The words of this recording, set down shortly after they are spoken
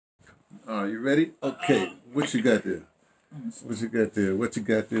Are you ready? Okay. What you got there? What you got there? What you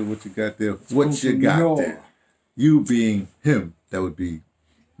got there? What you got there? What you got there? You being him, that would be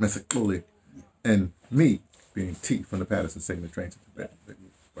Masixole, and me being T from the Patterson Taking the Train to Tibet.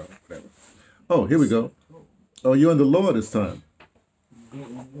 Well, whatever. Oh, here we go. Oh, you're on the law this time.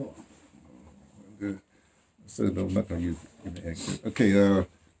 Good. So no, I'm not gonna use it. Okay.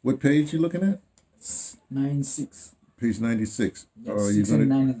 What page you looking at? 96. Page 96. Yes, 6 and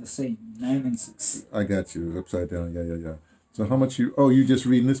 9 are the same. 9 and 6. I got you. Upside down. Yeah. So how much you... Oh, you just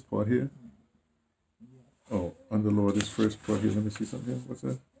reading this part here? Yeah. Oh, under law, this first part here. Let me see something here. What's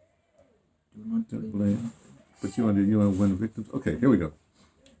that? Do not blame. But you on when victims... Okay, here we go.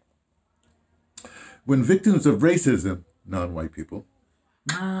 When victims of racism, non-white people...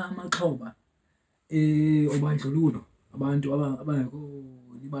 Amaxhoba obandlululo abantu abangekho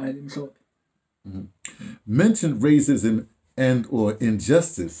libala limhlophe mention racism and or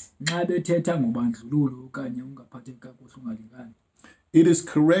injustice, it is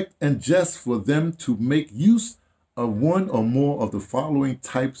correct and just for them to make use of one or more of the following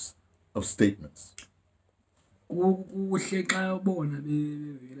types of statements.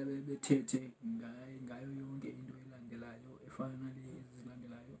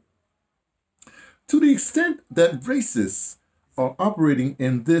 To the extent that racists are operating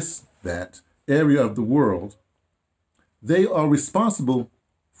in that area of the world, they are responsible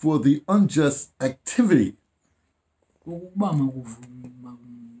for the unjust activity.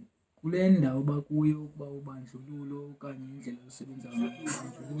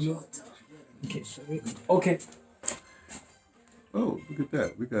 Okay. Oh, look at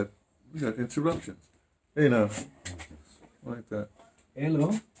that. We got interruptions. Hey now. Like that.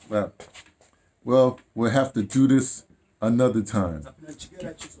 Hello. Wow. Well, we'll have to do this another time.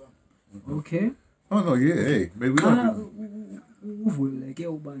 Okay. Oh no, yeah, hey, maybe we don't. Uvuleke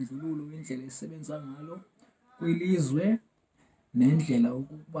ubandlululo indlela esebenza ngalo kwilizwe nendlela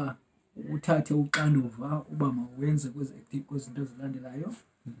ukuba uthathe uxanduva uba mawenze kwezinto ezilandelayo.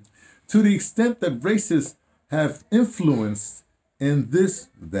 To the extent that racists have influence in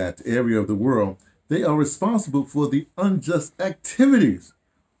that area of the world, they are responsible for the unjust activities.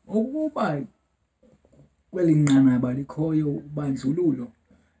 Ukuba kwelinqanaba likhoyo ubandlululo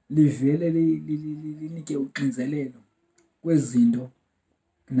livele linike uxinzelelo kwezinto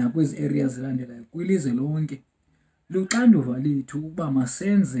nakwezi areas zilandelayo kwilizwe lonke, luxanduva lethu ukuba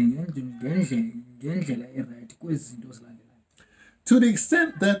masenze ngendlela eright kwezi zinto zilandelayo. To the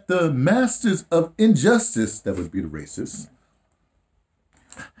extent that the masters of injustice, that would be the racists,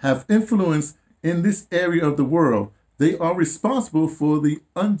 have influence in this area of the world, they are responsible for the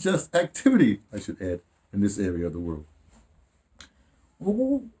unjust activity, I should add, in this area of the world.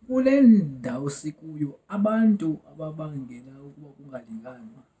 Kule ndawo sikuyo abantu ababangela ukuba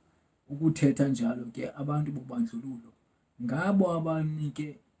kungalinganwa ukuthetha njalo ke abantu bobandlululo ngabo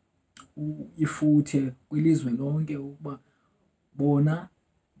abanike ifuthe kwilizwe lonke ukuba bona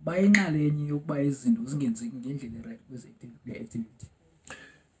bayinxalenye yokuba izinto zingenzeki ngendlela right kwezi activity.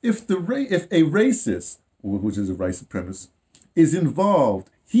 If a racist, which is a white supremacist, is involved,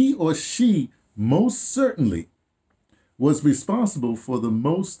 he or she most certainly was responsible for the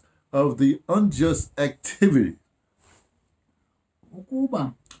most of the unjust activity.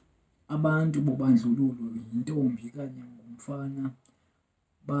 Ukuba abantu bobandlululo yintombi kanye ngumfana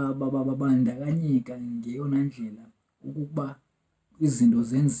babandakanyeka ngeyona ndlela ukuba izinto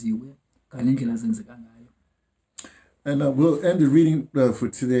zenziwe ngale ndlela zenzeka ngayo. And we'll end the reading for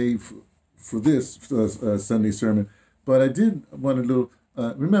today for this Sunday sermon. But I did want to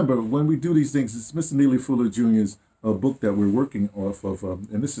remember, when we do these things, it's Mr. Neely Fuller Jr.'s book that we're working off of.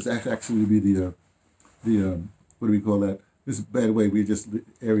 And this is actually be the what do we call that? This is, by the way, we just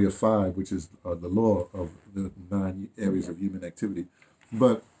area 5, which is the law of the 9 areas of human activity.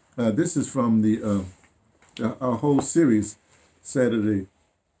 But this is from our whole series, Sunday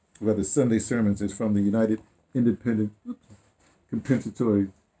sermons is from the United Independent Compensatory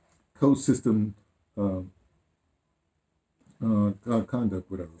Code System Conduct,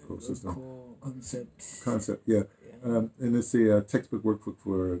 whatever, code system. Concept, yeah. And it's a textbook workbook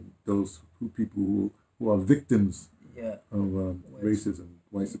for those people who are victims of racism,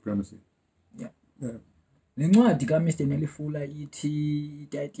 white supremacy. Yeah. Lencwadi kaMr. Neely Fuller ithi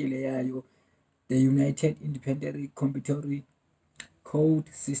title yayo The United Independent Compensatory Code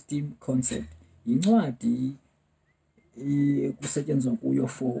System Concept. Incwadi kusetshenzwa kuyo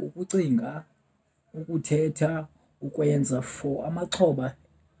for ukucinga, ukuthetha, ukwenza for amaxhoba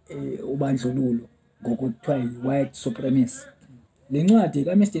obandlululo ngokuthiwa yi-white supremacy. Le ncwadi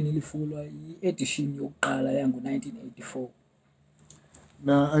kaMr. Neely Fuller i-edition yokuqala yango-1984.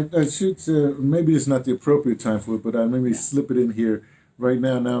 Now, I should maybe it's not the appropriate time for it, but I maybe slip it in here right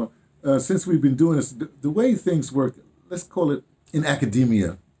now. Now, since we've been doing this, the way things work, let's call it in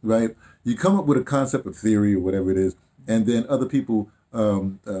academia, right? You come up with a concept of theory or whatever it is, and then other people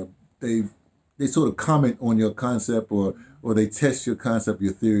they sort of comment on your concept or they test your concept,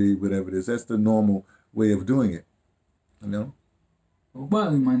 your theory, whatever it is. That's the normal way of doing it, you know.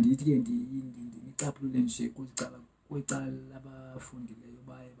 Ngokuba mandithi ke ndicaphulule nje kwicala labafundileyo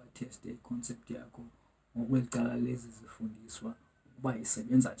baye batheste iconcept yakho ngokweli cala lezi zifundiswa ukuba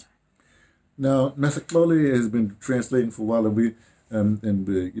isebenza njani. Now, Masixole has been translating for a while, and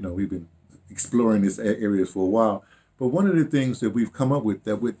we've been exploring this areas for a while. But one of the things that we've come up with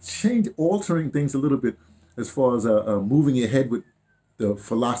that would altering things a little bit as far as moving ahead with the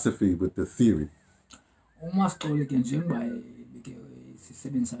philosophy, with the theory. UMasixole ke njengoba beke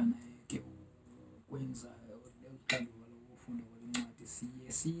sisebenzisana ke ukwenza uxanduva lokufunda kwencwadi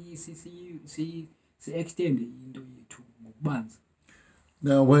si extend into yethu ngokubanzi.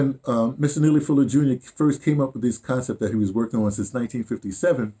 Now, when Mr. Neely Fuller Jr. first came up with this concept that he was working on since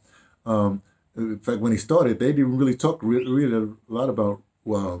 1957, in fact, when he started, they didn't really talk really a lot about,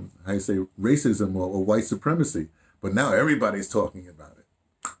 how you say, racism or white supremacy. But now everybody's talking about it.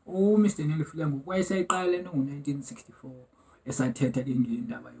 Oh, Mr. Neely Fuller, wayeseyiqala ngo-1964 esathetha ke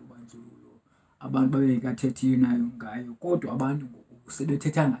ngendaba yobandlululo. Abantu babengekathethi nayo ngayo, kodwa abantu ngoku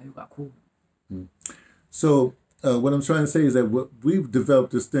sebethetha ngayo kakhulu. So, what I'm trying to say is that we've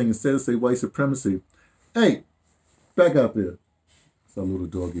developed this thing, instead of say white supremacy, hey, back out there. It's a little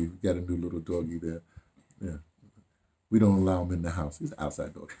doggy. We got a new little doggy there. Yeah. We don't allow him in the house. He's an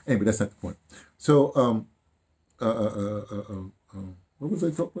outside dog. Anyway, that's not the point. So, what was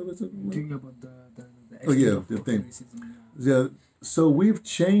I talking about? Talking about the thing. Yeah. So we've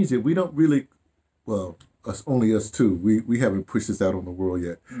changed it. We don't really, well, only us two. We haven't pushed this out on the world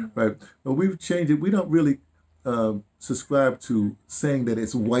yet, right? But we've changed it. We don't really subscribe to saying that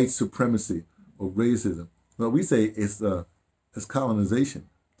it's white supremacy or racism. Well, we say it's colonization.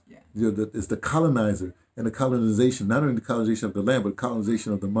 Yeah. It's the colonizer and the colonization, not only the colonization of the land, but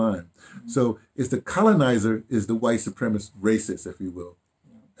colonization of the mind. So it's the colonizer is the white supremacist racist, if you will.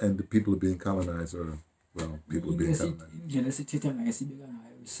 And the people are being colonized, or, well, people are being colonized.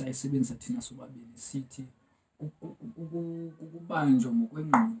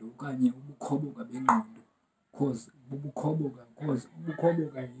 Cause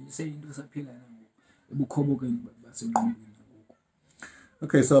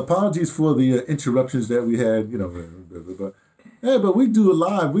okay, so apologies for the interruptions that we had, hey, but we do it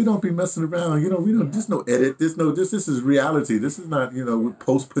live. We don't be messing around. We don't. There's no edit. This is reality. This is not, with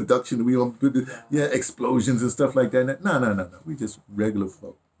post production. We don't do explosions and stuff like that. No. We just regular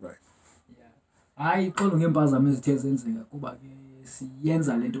flow, right? I call ngempazamo ezithe zenzeka kuba ke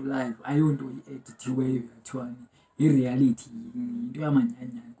siyenza lento live ayonto edithiweyo yathwani ireality into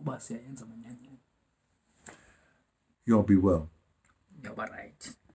yamanyanyana kuba siyayenza manyanyana. Y'all be well.